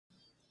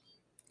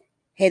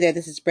Hey there,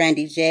 this is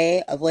Brandy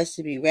J, a voice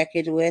to be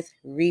reckoned with,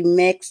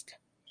 remixed.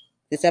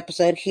 This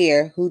episode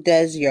here, who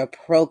does your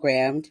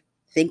programmed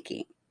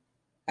thinking?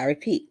 I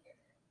repeat,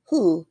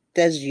 who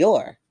does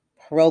your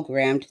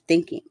programmed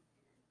thinking?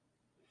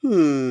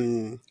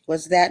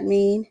 What's that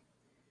mean?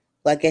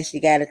 Well, I guess you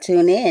got to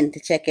tune in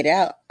to check it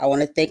out. I want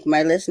to thank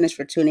my listeners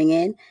for tuning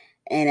in.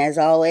 And as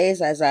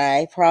always, as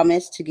I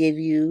promise to give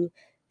you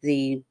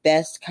the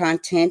best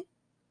content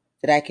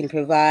that I can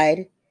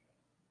provide,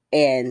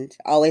 and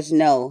always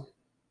know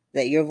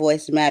that your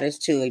voice matters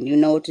too, and you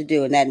know what to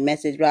do in that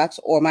message box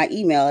or my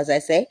email, as I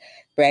say,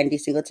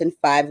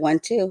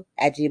 brandysingleton512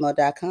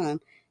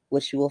 @gmail.com,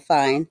 which you will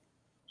find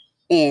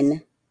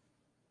in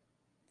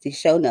the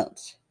show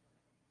notes.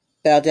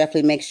 But I'll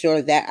definitely make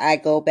sure that I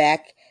go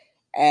back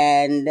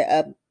and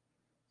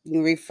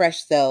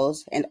refresh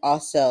those, and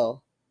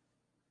also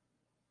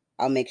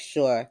I'll make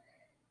sure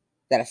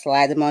that I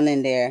slide them on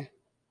in there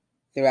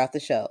throughout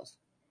the shows.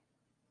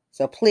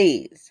 So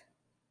please,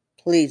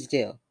 please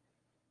do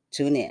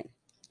tune in.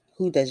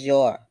 Who does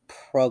your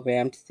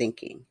programmed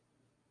thinking?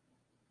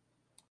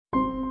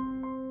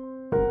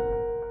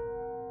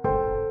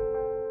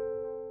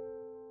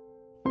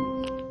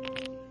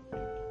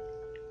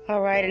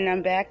 All right, and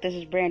I'm back. This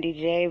is Brandy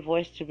J,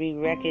 voice to be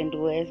reckoned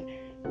with,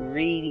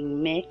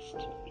 reading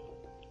mixed.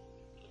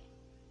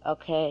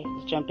 Okay,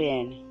 let's jump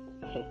in.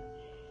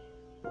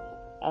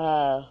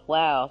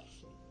 Wow.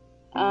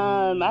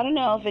 I don't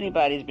know if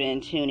anybody's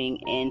been tuning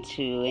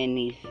into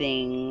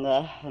anything.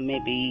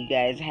 Maybe you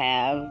guys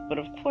have, but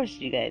of course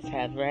you guys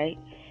have, right?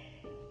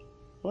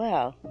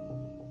 Wow.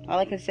 All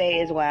I can say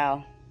is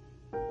wow.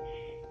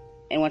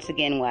 And once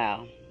again,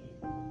 wow.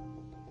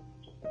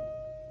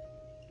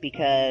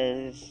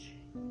 Because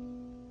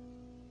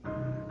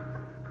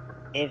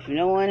if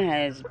no one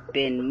has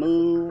been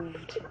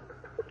moved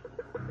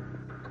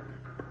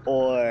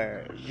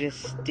or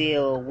just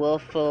still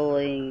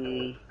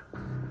willfully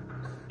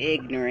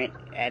ignorant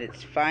at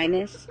its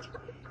finest,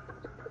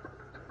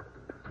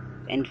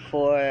 and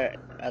for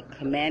a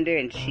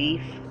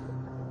commander-in-chief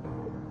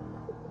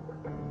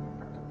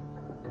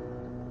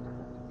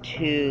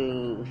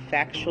to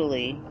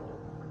factually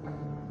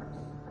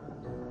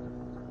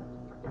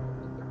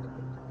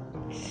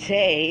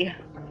say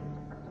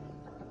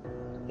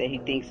that he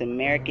thinks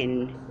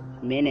American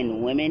men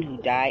and women who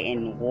die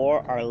in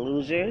war are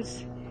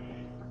losers,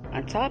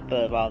 on top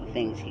of all the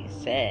things he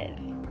said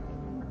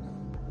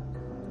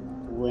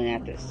when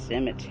at the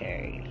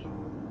cemetery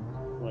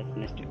with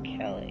Mr.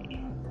 Kelly,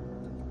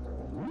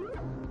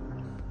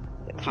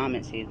 the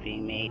comments he was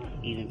being made,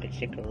 even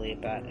particularly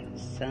about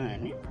his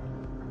son,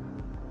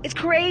 it's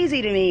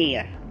crazy to me.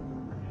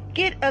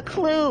 Get a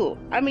clue.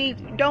 I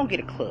mean, don't get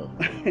a clue.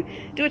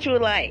 Do what you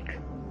would like.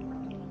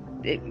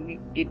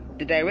 The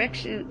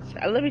directions,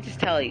 let me just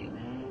tell you,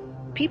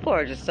 people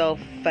are just so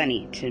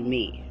funny to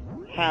me.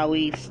 How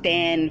we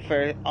stand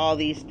for all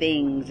these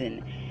things,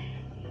 and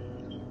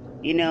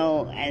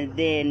and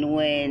then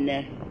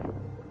when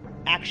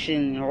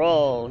action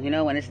roll,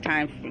 when it's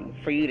time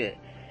for you to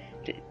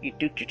you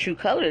do your true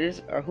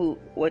colors, or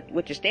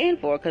what you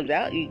stand for comes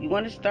out, you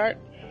want to start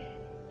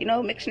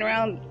mixing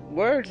around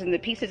words and the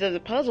pieces of the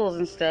puzzles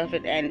and stuff,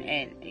 and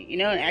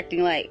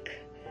acting like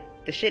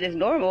the shit is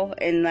normal,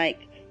 and like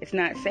it's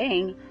not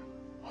saying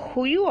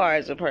who you are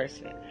as a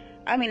person.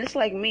 I mean, it's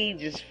like me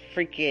just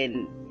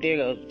freaking, there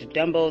goes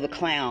Dumbo the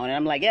clown, and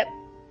I'm like, yep,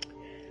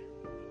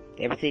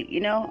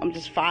 everything, I'm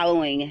just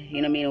following,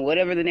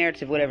 whatever the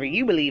narrative, whatever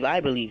you believe, I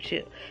believe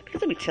too.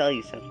 Because let me tell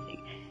you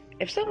something.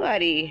 If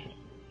somebody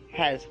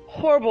has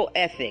horrible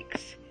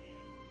ethics,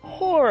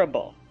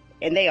 horrible,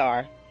 and they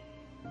are,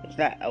 there's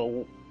not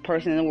a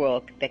person in the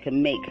world that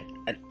can make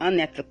an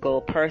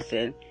unethical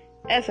person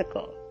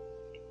ethical.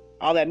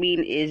 All that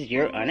means is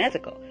you're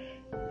unethical.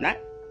 Not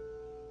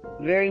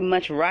very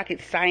much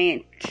rocket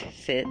science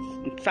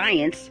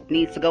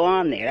needs to go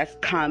on there. That's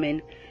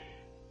common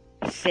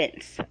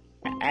sense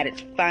at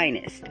its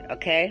finest,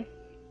 okay?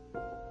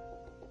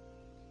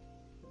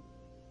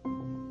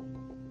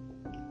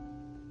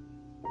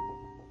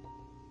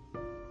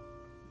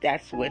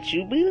 That's what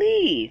you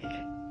believe.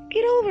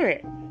 Get over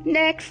it.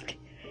 Next.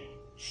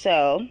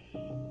 So,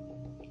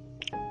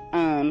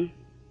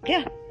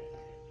 yeah.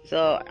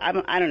 So, I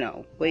don't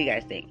know. What do you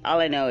guys think? All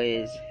I know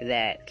is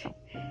that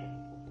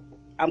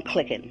I'm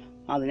clicking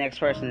on the next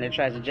person that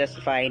tries to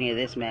justify any of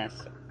this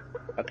mess.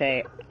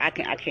 Okay? I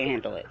can't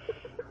handle it.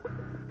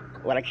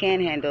 What I can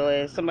handle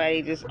is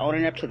somebody just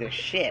owning up to their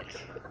shit.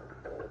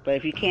 But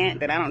if you can't,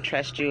 then I don't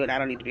trust you, and I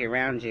don't need to be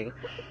around you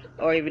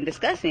or even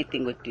discuss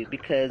anything with you,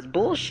 because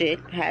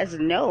bullshit has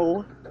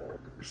no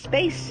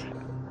space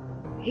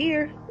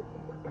here.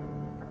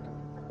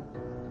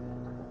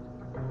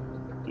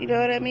 You know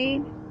what I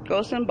mean?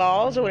 Grow some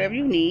balls or whatever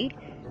you need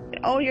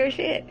and own your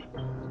shit.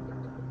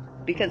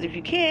 Because if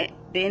you can't,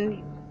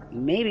 then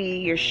maybe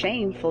your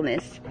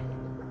shamefulness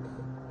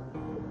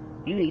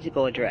you need to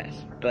go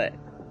address. But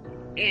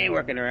it ain't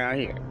working around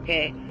here,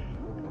 okay?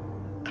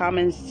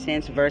 Common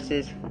sense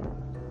versus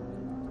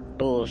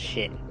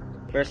bullshit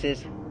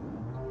versus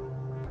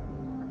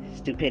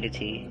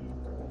stupidity.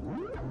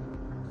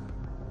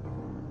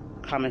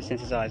 common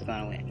sense is always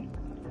going to win.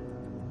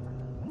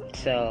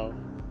 So,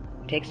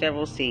 take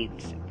several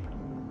seats.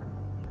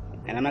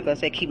 And I'm not going to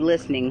say keep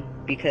listening,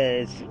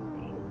 because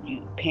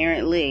you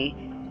apparently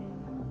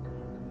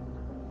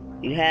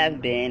you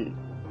have been,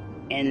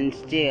 and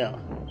still.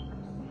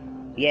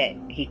 Yet,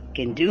 he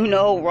can do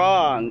no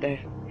wrong.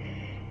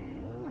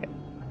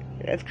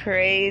 That's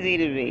crazy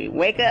to me.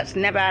 Wake up,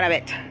 snap out of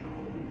it.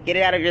 Get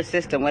it out of your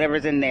system,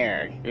 whatever's in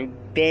there.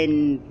 You've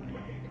been,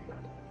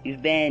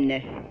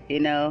 you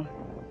know,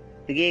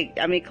 the gig.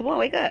 I mean, come on,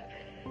 wake up.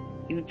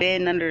 You've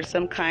been under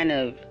some kind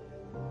of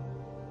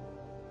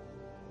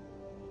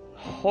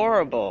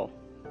horrible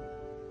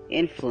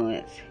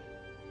influence.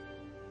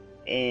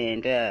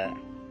 And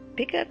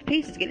pick up the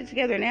pieces. Get it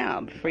together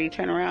now before you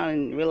turn around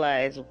and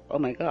realize, oh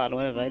my God,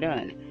 what have I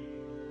done?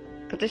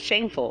 Because it's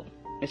shameful.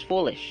 It's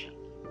foolish.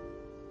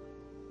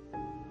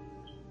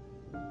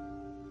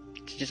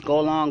 To just go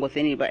along with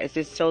anybody. It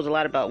just shows a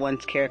lot about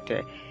one's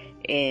character.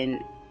 And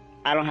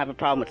I don't have a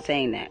problem with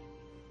saying that.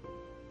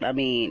 I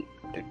mean,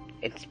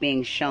 it's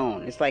being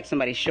shown. It's like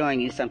somebody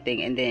showing you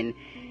something, and then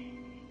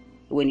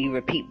when you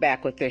repeat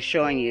back what they're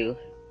showing you,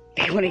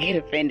 they want to get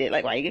offended.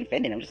 Like, why are you getting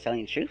offended? I'm just telling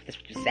you the truth. That's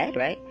what you said,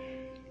 right?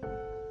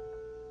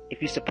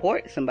 If you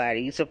support somebody,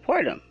 you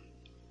support them.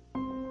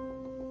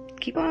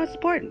 Keep on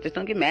supporting. Just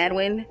don't get mad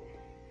when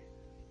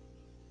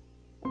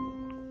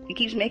he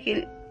keeps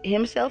making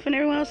himself and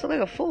everyone else look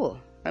like a fool.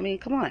 I mean,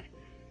 come on.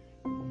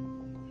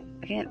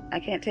 I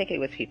can't take it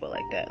with people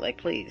like that. Like,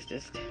 please,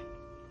 just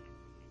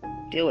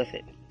deal with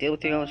it. Deal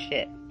with your own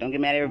shit. Don't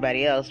get mad at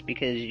everybody else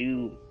because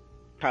you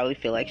probably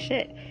feel like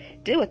shit.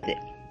 Deal with it.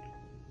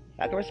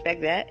 I can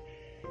respect that.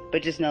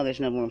 But just know there's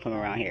no room from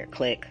around here.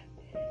 Click.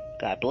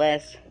 God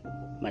bless.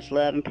 Much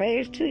love and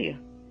prayers to you.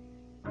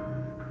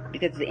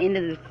 Because at the end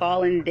of the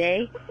fallen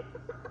day,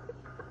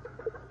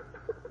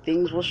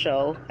 things will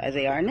show as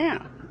they are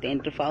now. At the end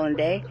of the fallen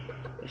day,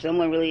 if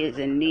someone really is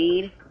in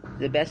need,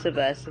 the best of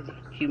us,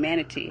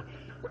 humanity,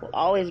 will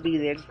always be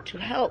there to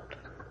help.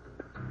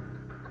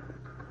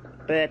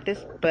 But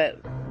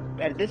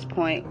at this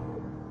point,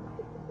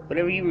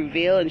 whatever you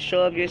reveal and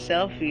show of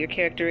yourself, your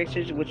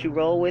characteristics, what you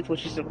roll with,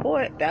 what you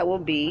support, that will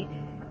be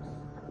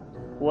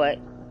what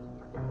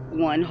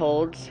one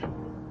holds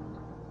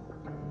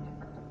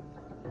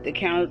the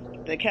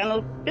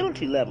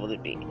accountability level to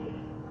be.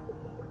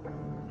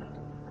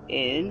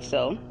 And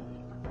so,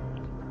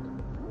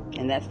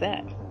 and that's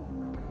that.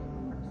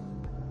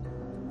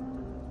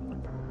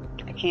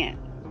 I can't.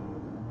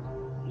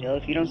 You know,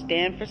 if you don't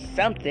stand for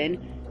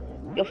something,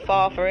 you'll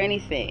fall for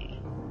anything.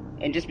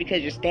 And just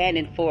because you're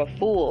standing for a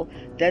fool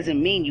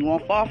doesn't mean you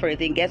won't fall for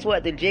anything. Guess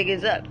what? The jig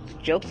is up.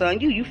 Joke's on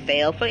you. You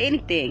fail for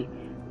anything.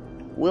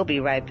 We'll be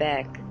right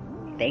back.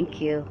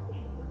 Thank you.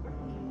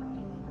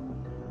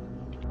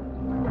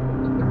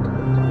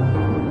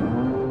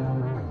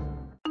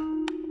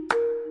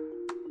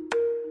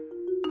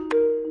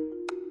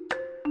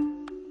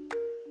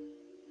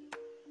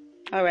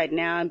 All right,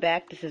 now I'm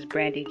back. This is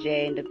Brandy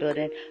J in the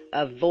building.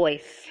 A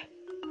voice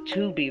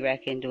to be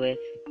reckoned with.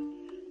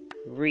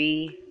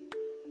 Remix.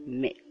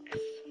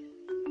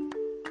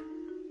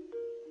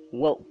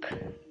 Woke.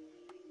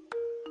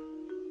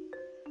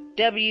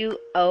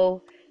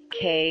 W-O-K-E.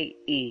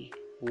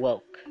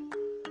 Woke.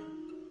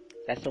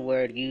 That's a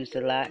word used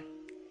a lot.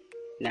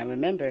 Now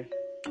remember,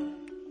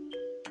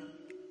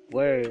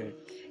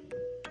 words.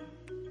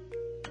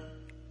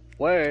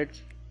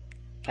 Words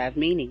have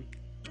meaning.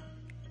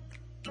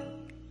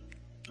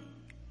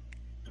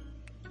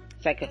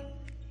 It's like a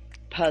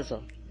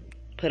puzzle.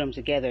 Put them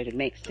together to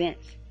make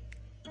sense,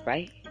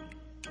 right?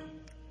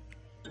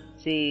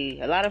 See,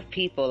 a lot of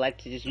people like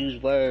to just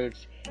use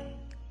words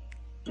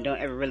and don't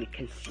ever really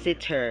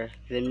consider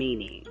the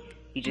meaning.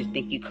 You just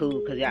think you cool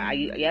because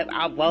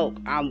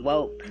I'm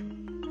woke.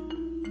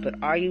 But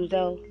are you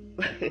though?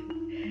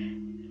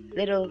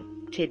 Little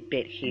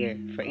tidbit here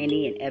for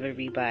any and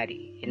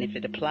everybody. And if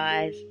it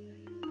applies,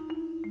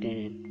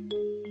 then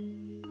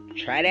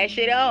try that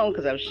shit on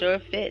because I'm sure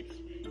it fits.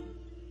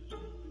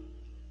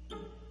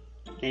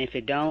 And if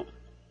it don't,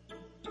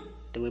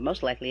 then we're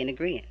most likely in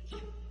agreement.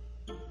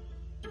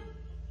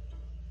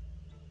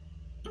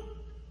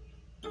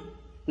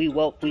 We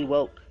woke,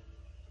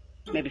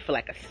 maybe for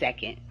like a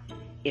second,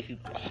 if you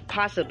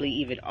possibly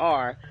even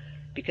are,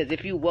 because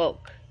if you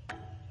woke,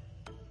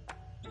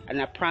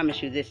 and I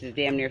promise you this is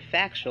damn near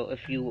factual,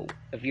 if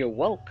you're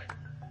woke,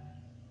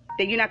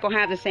 then you're not going to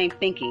have the same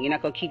thinking. You're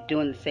not going to keep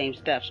doing the same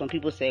stuff. So when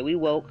people say, we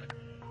woke,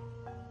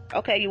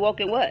 okay, you woke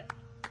in what?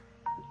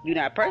 You're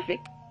not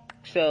perfect.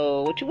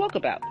 So what you woke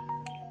about?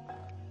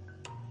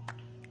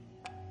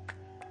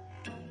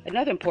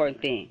 Another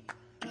important thing,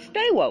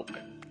 stay woke.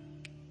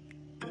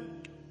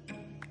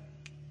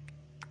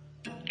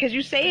 Because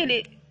you saying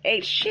it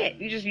ain't shit.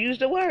 You just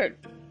used a word.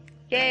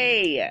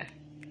 Yay.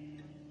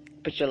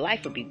 But your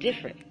life will be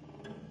different.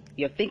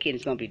 Your thinking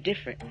is going to be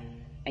different.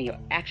 And your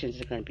actions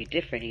are going to be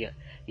different.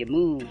 Your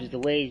moves, the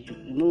way you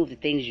move, the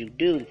things you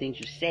do, the things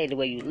you say, the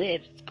way you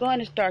live, it's going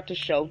to start to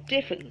show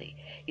differently.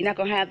 You're not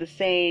going to have the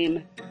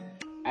same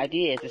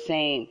ideas, the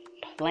same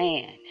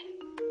plan.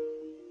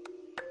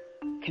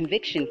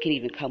 Conviction can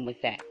even come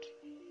with that,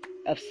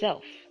 of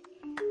self.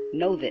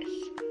 Know this,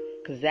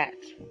 because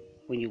that's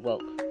when you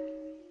woke.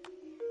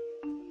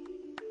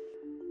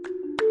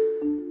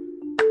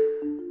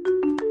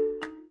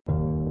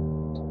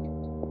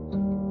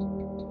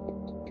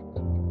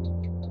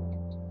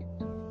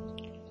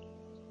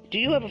 Do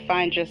you ever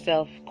find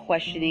yourself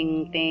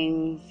questioning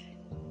things,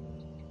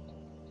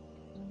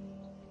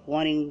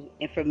 wanting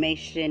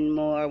information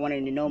more,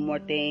 wanting to know more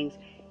things?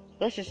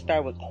 Let's just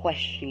start with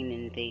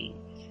questioning things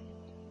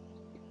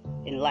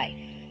in life,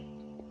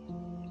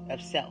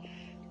 of self.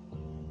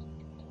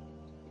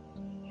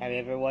 Have you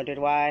ever wondered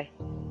why?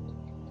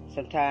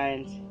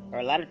 Sometimes, or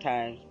a lot of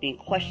times, being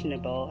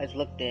questionable is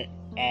looked at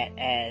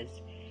as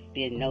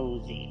being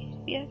nosy.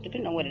 Yeah,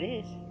 depending on what it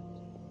is,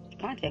 the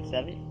context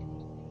of it.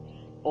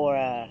 Or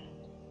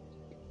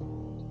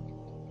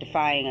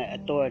defying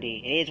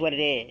authority. It is what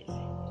it is.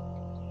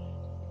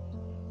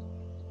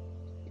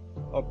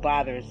 Or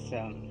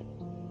bothersome.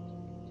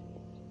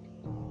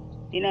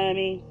 You know what I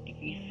mean?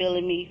 You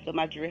feeling me? Feel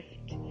my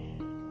drift?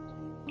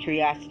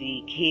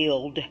 Curiosity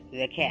killed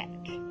the cat.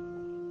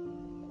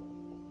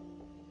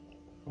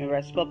 Remember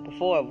I spoke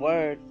before of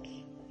words.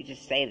 You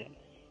just say them.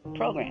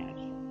 Programs.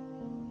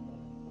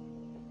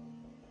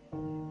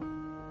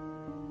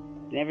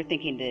 Never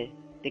thinking to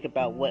think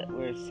about what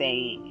we're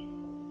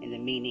saying and the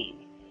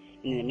meaning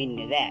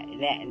of that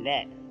and that and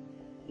that.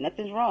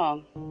 Nothing's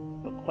wrong,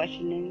 but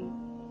questioning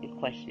and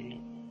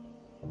questioning.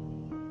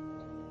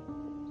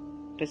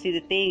 But see,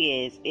 the thing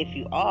is, if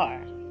you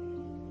are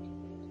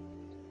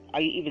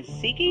you even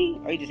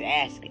seeking, or are you just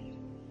asking?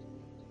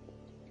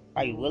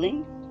 Are you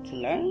willing to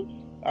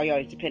learn? Or are you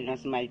always dependent on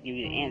somebody to give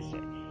you the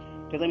answer?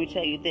 Because let me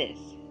tell you this.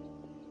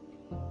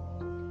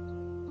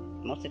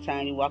 Most of the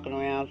time you're walking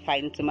around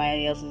fighting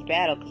somebody else's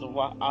battle because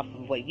off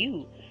of what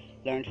you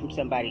learned from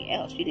somebody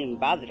else. You didn't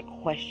bother to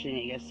question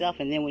it yourself,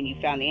 and then when you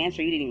found the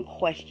answer, you didn't even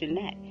question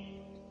that.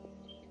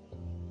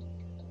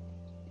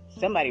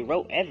 Somebody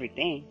wrote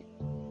everything.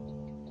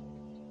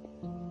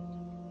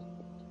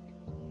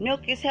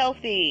 Milk is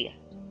healthy.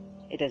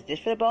 It does this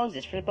for the bones,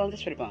 this for the bones,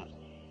 this for the bones.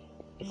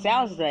 It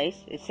sounds nice.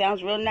 It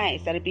sounds real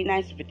nice. That'd be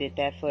nice if it did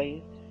that for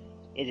you.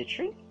 Is it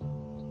true?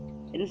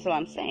 And that's what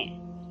I'm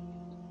saying.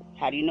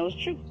 How do you know it's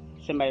true?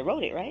 Somebody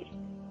wrote it, right?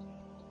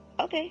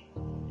 Okay.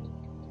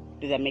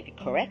 Does that make it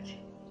correct?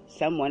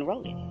 Someone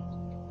wrote it.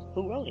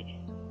 Who wrote it?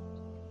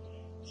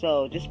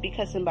 So just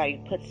because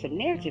somebody put some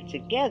narrative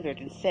together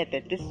and said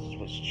that this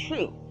was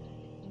true,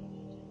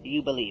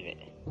 you believe it?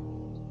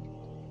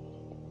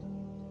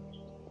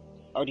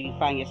 Or do you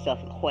find yourself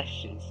in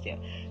question still?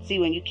 See,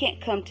 when you can't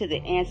come to the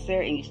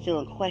answer and you're still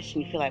in question,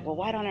 you feel like, well,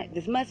 why don't I?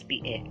 This must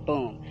be it.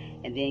 Boom.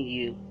 And then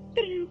you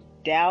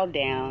dial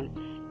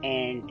down,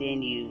 and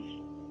then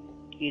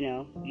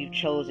you've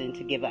chosen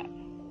to give up.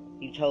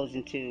 You've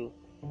chosen to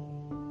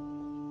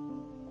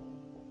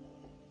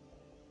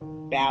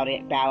bow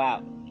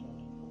out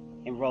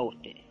and roll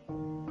with it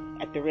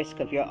at the risk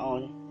of your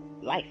own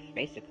life,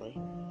 basically,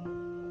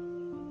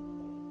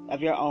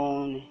 of your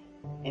own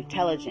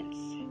intelligence,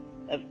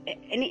 of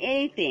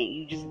anything.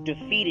 You just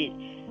defeated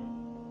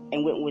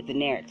and went with the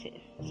narrative,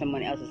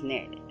 someone else's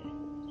narrative.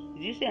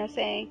 Did you see what I'm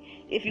saying?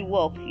 If you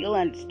woke, you'll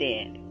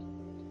understand.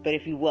 But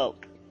if you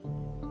woke,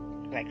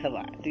 like, come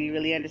on, do you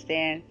really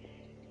understand?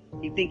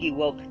 You think you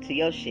woke to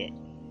your shit.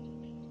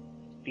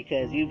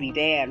 Because you'd be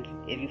damned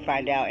if you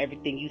find out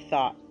everything you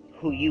thought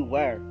who you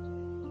were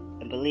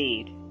and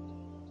believed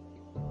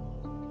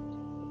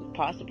was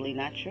possibly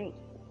not true.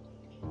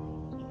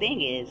 The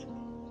thing is,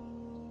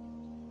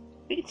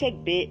 we can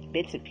take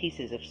bits and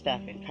pieces of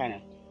stuff and kind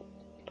of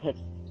put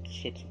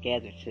shit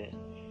together to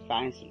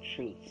find some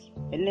truths.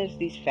 And there's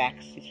these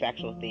facts, these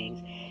factual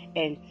things,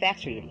 and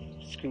facts are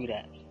even screwed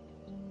up.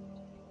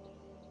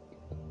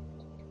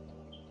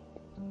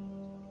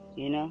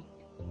 You know?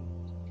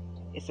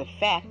 It's a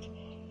fact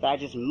that I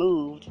just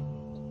moved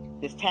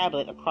this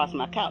tablet across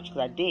my couch, because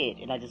I did,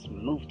 and I just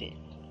moved it.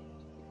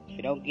 If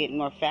you don't get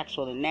more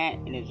factual than that,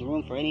 and there's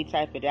room for any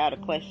type of doubt or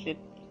question,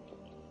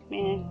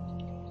 man,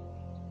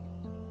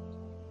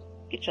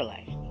 get your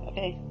life,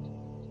 okay?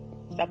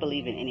 Stop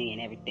believing any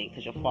and everything,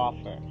 because you'll fall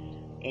for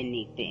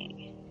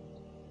anything.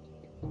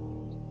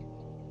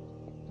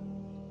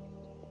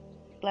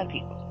 Black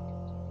people,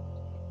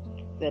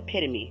 the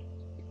epitome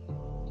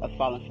of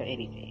falling for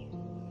anything.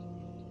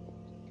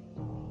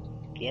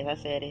 Yes, I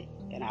said it,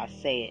 and I'll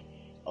say it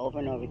over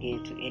and over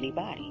again to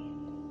anybody,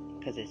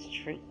 because it's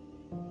true.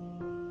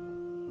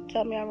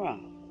 Tell me I'm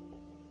wrong.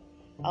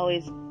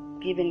 Always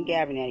giving and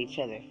gabbing at each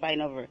other,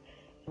 fighting over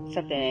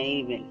something that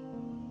ain't even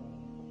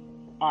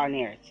our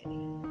narrative,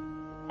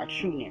 our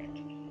true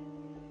narrative.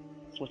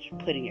 It's what you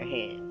put in your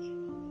heads,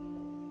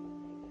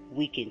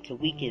 to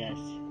weaken us,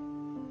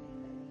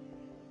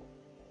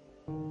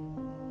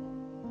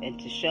 and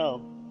to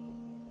show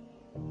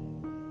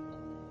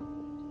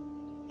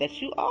that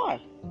you are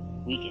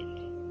weakened.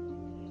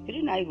 Because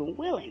you're not even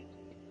willing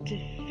to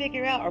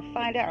figure out or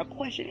find out or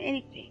question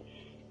anything.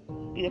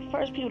 Be the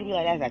first people to be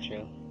like, that's not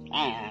true.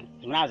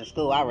 When I was in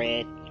school, I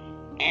read,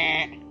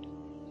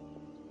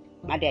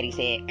 my daddy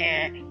said,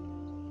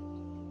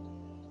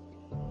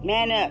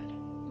 Man up.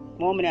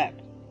 Woman up.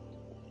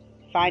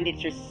 Find it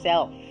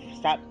yourself.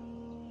 Stop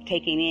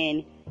taking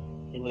in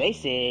what they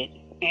said.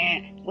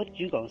 What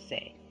you gonna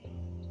say?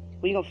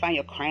 Where you gonna find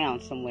your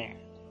crown somewhere?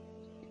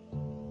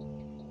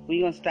 Where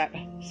you gonna stop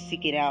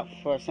seeking out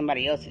for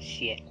somebody else's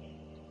shit?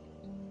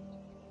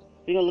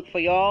 Where you gonna look for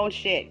your own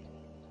shit?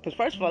 Because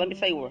first of all, let me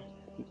tell you where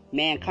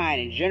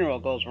mankind in general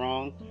goes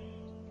wrong.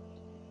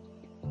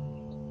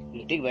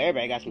 You think about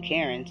everybody got some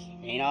Karens.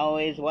 Ain't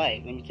always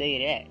white. Let me tell you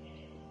that.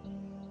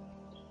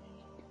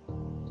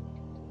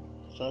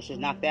 So let's just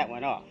knock that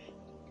one off.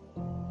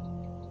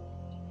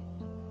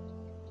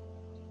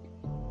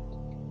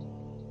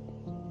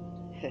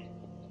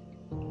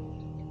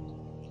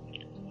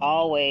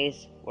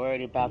 Always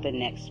worried about the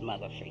next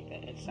mother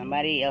freaker. It's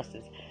somebody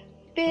else's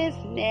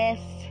business.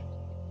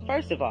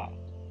 First of all,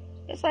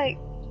 it's like,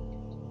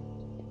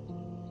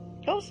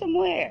 go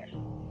somewhere.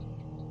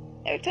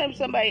 Every time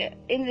somebody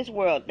in this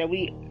world that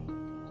we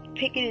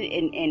pick it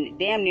and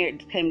damn near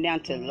it came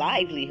down to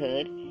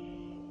livelihood,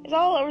 it's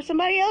all over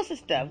somebody else's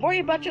stuff. Worry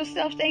about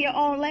yourself, stay in your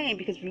own lane,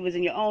 because if you was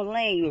in your own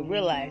lane, you would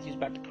realize you was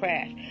about to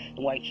crash. And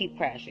why you keep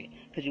crashing?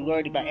 Because you're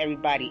worried about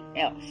everybody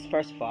else.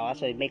 First of all,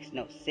 so it makes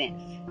no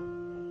sense.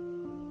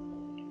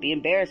 Be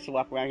embarrassed to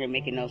walk around here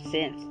making no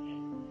sense.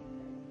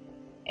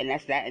 And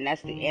that's the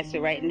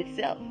answer right in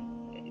itself.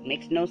 It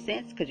makes no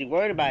sense because you're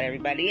worried about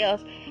everybody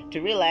else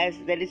to realize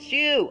that it's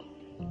you.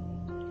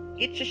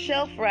 Get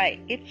yourself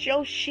right. Get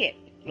your shit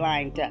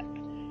lined up.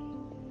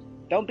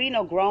 Don't be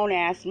no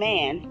grown-ass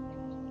man,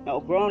 no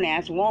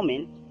grown-ass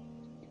woman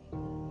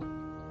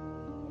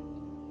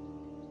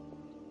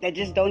that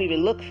just don't even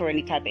look for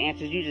any type of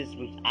answers.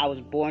 I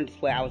was born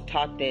this way, I was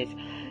taught this,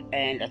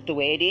 and that's the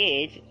way it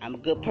is. I'm a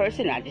good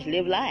person, I just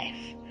live life.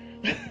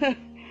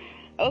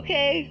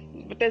 Okay,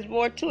 but there's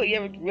more to it. You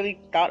ever really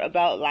thought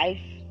about life?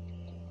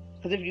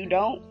 Because if you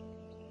don't,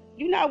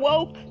 you're not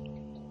woke.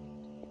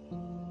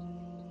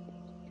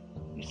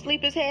 You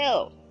sleep as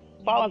hell,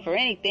 falling for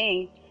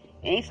anything,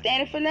 ain't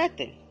standing for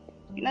nothing.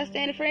 You're not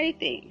standing for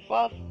anything.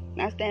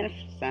 Not standing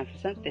for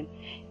something,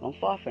 you won't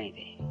fall for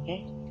anything,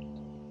 okay?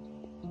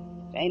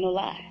 That ain't no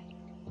lie.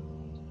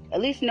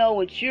 At least know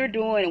what you're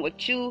doing and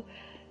what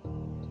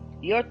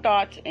your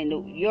thoughts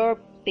and your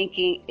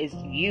thinking is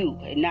you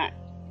and not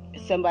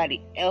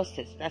somebody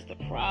else's. That's the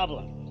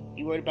problem.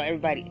 You worried about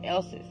everybody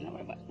else's, not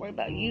worry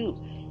about you.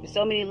 There's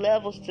so many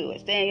levels to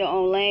it. Stay in your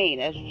own lane.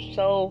 That's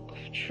so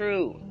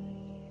true.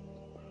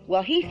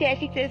 Well, he said,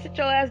 sit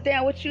your ass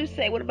down. What you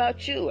say? What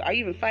about you? Are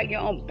you even fighting your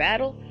own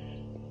battle?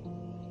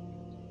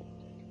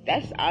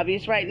 That's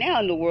obvious right now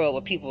in the world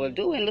what people are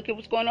doing. Look at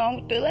what's going on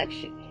with the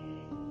election.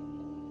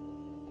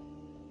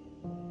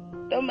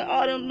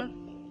 All them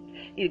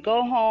you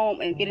go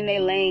home and get in their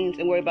lanes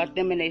and worry about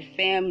them and their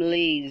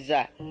families.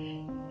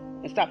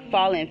 And stop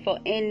falling for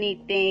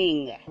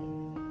anything.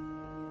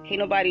 Can't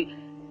nobody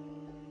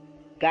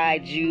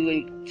guide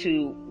you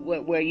to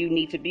where you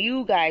need to be.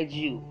 You guide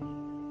you.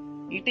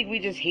 You think we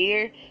just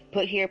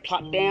put here,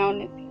 plop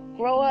down,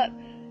 grow up,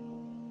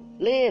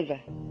 live,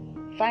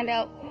 find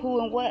out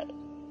who and what.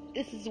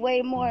 This is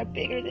way more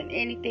bigger than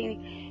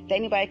anything that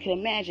anybody can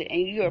imagine.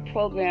 And you are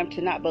programmed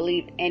to not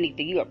believe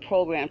anything. You are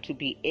programmed to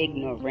be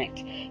ignorant.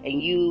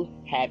 And you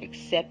have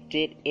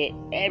accepted it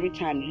every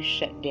time you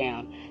shut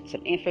down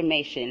some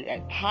information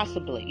that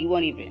possibly you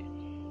won't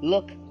even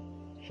look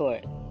for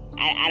it.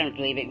 I don't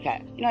believe it.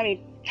 You know how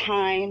many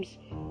times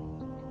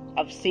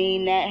I've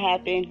seen that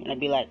happen? And I'd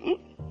be like,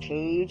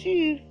 told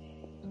you.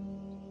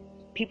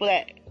 People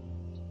that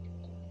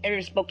ever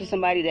spoke to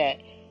somebody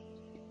that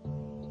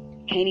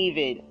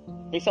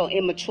they're so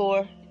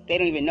immature, they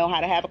don't even know how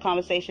to have a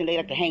conversation. They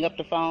like to hang up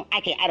the phone. I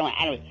don't,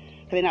 because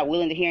they're not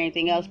willing to hear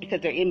anything else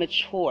because they're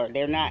immature.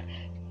 They're not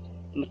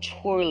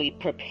maturely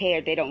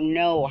prepared. They don't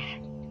know.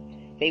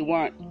 They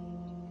weren't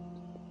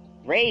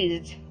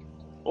raised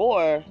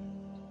or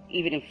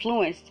even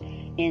influenced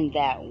in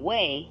that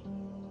way.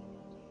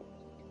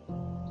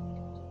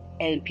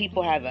 And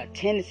people have a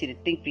tendency to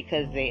think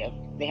because they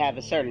have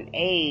a certain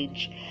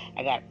age,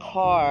 I got a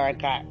car, I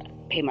got to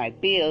pay my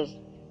bills,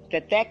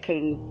 that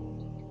can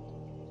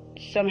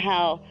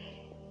somehow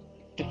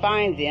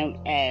define them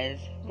as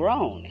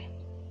grown.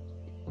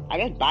 I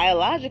guess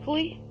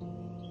biologically,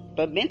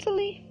 but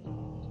mentally,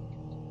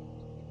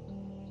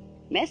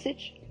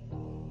 message.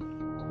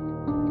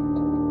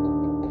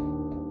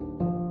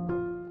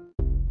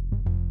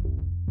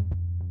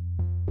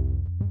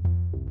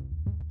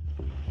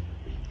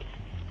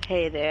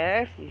 Hey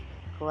there,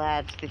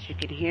 glad that you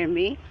can hear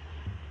me.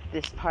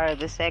 This part of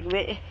the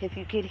segment, if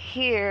you could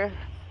hear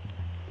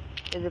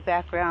in the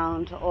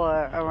background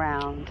or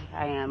around,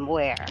 I am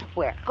where?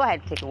 Go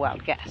ahead and take a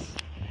wild guess.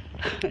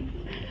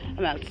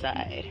 I'm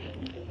outside.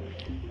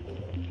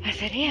 I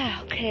said,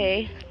 yeah,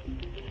 okay.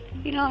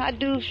 You know, I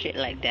do shit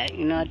like that.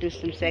 You know, I do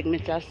some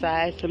segments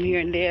outside, some here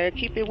and there.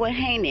 Keep it what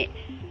ain't it.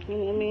 You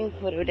know what I mean?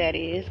 Whatever that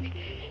is.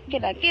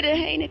 Can I get it,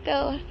 ain't it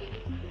though?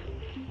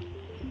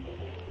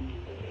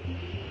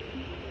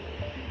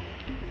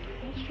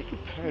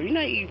 You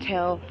know, you can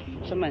tell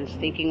someone's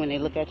thinking when they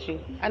look at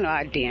you. I know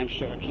I damn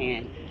sure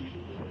can.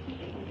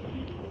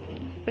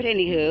 But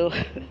anywho,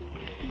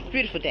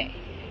 beautiful day.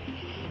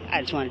 I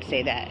just wanted to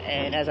say that.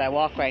 And as I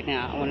walk right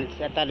now, I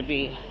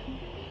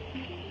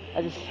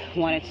just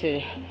wanted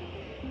to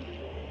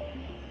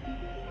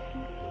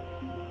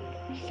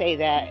say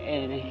that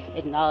and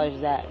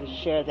acknowledge that and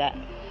share that,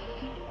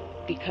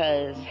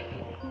 because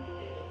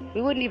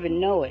we wouldn't even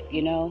know it,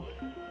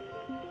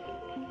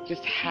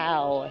 just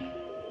how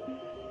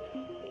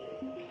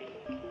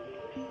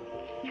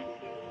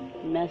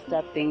messed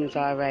up things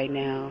are right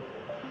now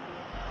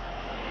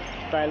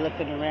by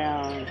looking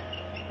around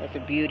at the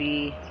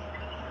beauty,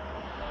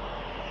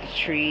 the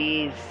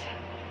trees.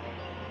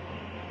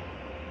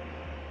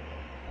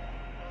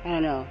 I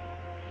don't know.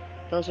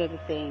 Those are the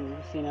things,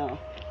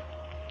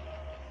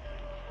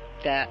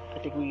 that I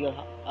think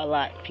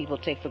people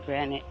take for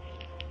granted,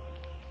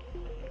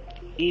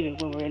 even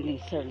when we're in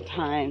these certain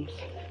times.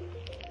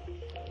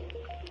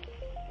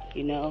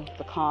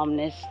 The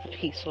calmness, the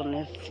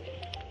peacefulness,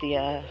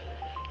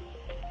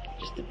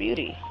 just the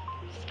beauty,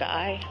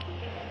 sky,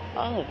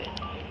 all of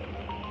it.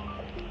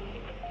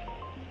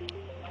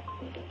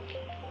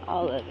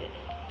 All of it.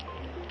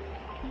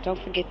 Don't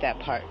forget that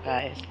part,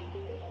 guys.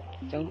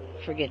 Don't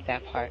forget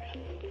that part.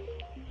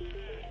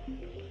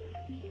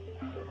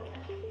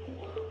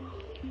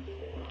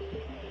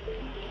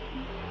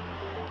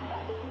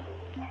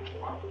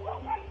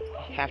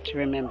 You have to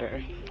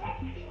remember.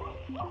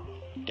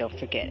 Don't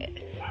forget it.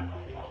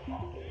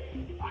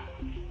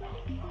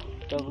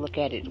 Don't look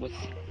at it with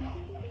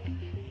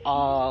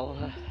all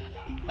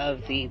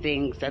of the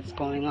things that's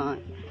going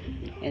on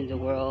in the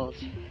world.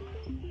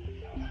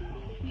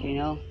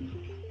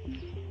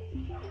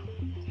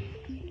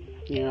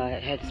 I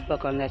had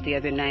spoke on that the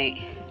other night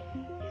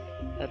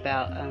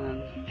about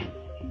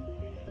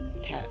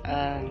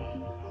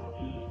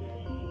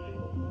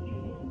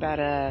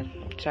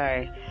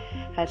I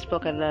had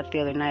spoken that the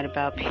other night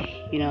about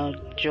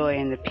joy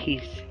and the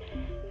peace,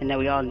 and that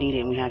we all need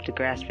it, and we have to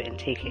grasp it and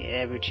take it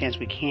every chance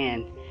we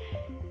can,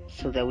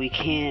 so that we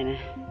can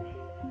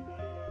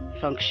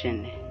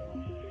function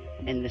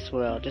in this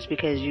world. Just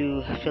because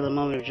you feel a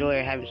moment of joy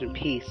or having some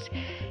peace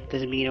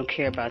doesn't mean you don't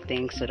care about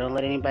things. So don't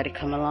let anybody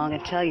come along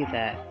and tell you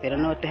that. They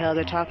don't know what the hell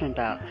they're talking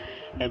about,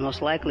 and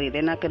most likely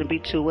they're not going to be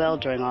too well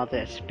during all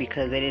this,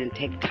 because they didn't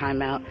take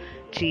time out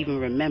to even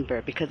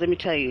remember. Because let me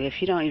tell you,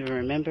 if you don't even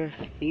remember,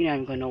 you're not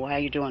even going to know why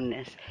you're doing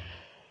this,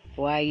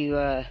 why you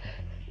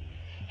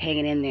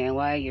hanging in there, and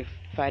why you're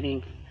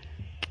fighting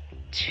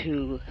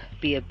to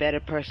be a better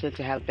person,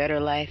 to have a better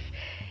life.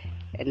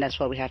 And that's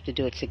why we have to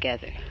do it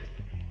together,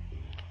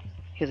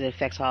 because it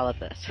affects all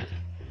of us.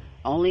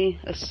 Only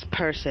a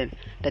person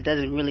that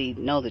doesn't really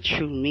know the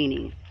true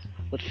meaning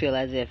would feel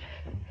as if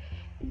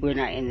we're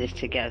not in this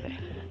together.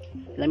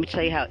 Let me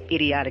tell you how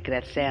idiotic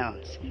that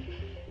sounds.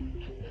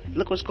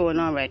 Look what's going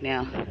on right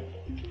now,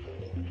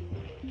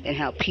 and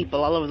how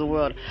people all over the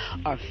world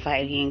are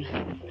fighting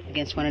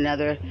against one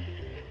another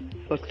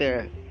with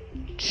their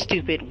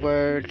stupid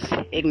words,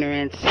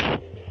 ignorance,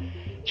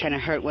 trying to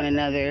hurt one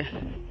another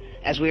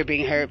as we're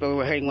being hurt, but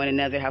we're hurting one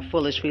another. How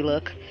foolish we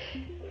look.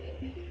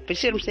 But you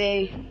see what I'm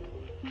saying?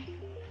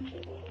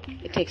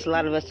 It takes a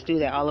lot of us to do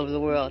that all over the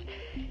world,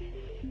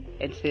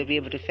 and to be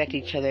able to affect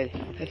each other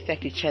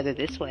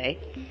this way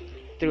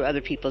through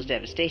other people's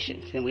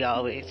devastations. And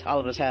all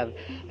of us have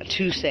a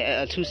 2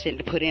 cent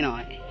to put in on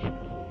it.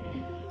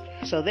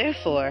 So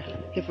therefore,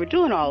 if we're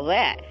doing all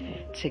that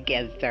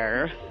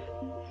together,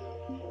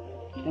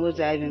 what does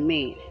that even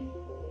mean?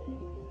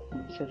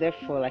 So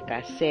therefore, like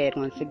I said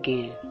once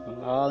again,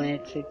 we're all in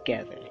it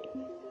together.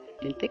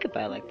 Didn't think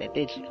about it like that,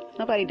 did you?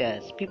 Nobody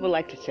does. People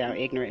like to sound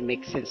ignorant and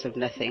make sense of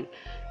nothing.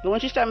 But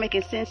once you start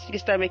making sense, you can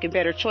start making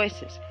better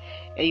choices.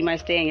 And you might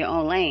stay in your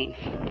own lane.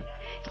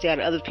 Stay out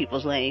of other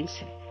people's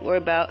lanes. Worry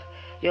about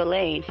your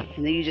lane.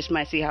 And then you just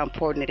might see how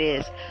important it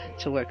is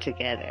to work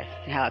together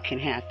and how it can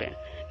happen.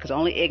 Because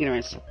only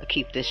ignorance will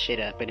keep this shit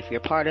up. And if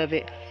you're part of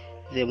it,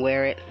 then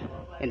wear it.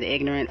 And the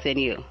ignorance in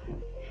you.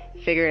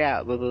 Figure it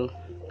out, boo-boo.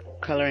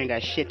 Color ain't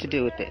got shit to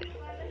do with it.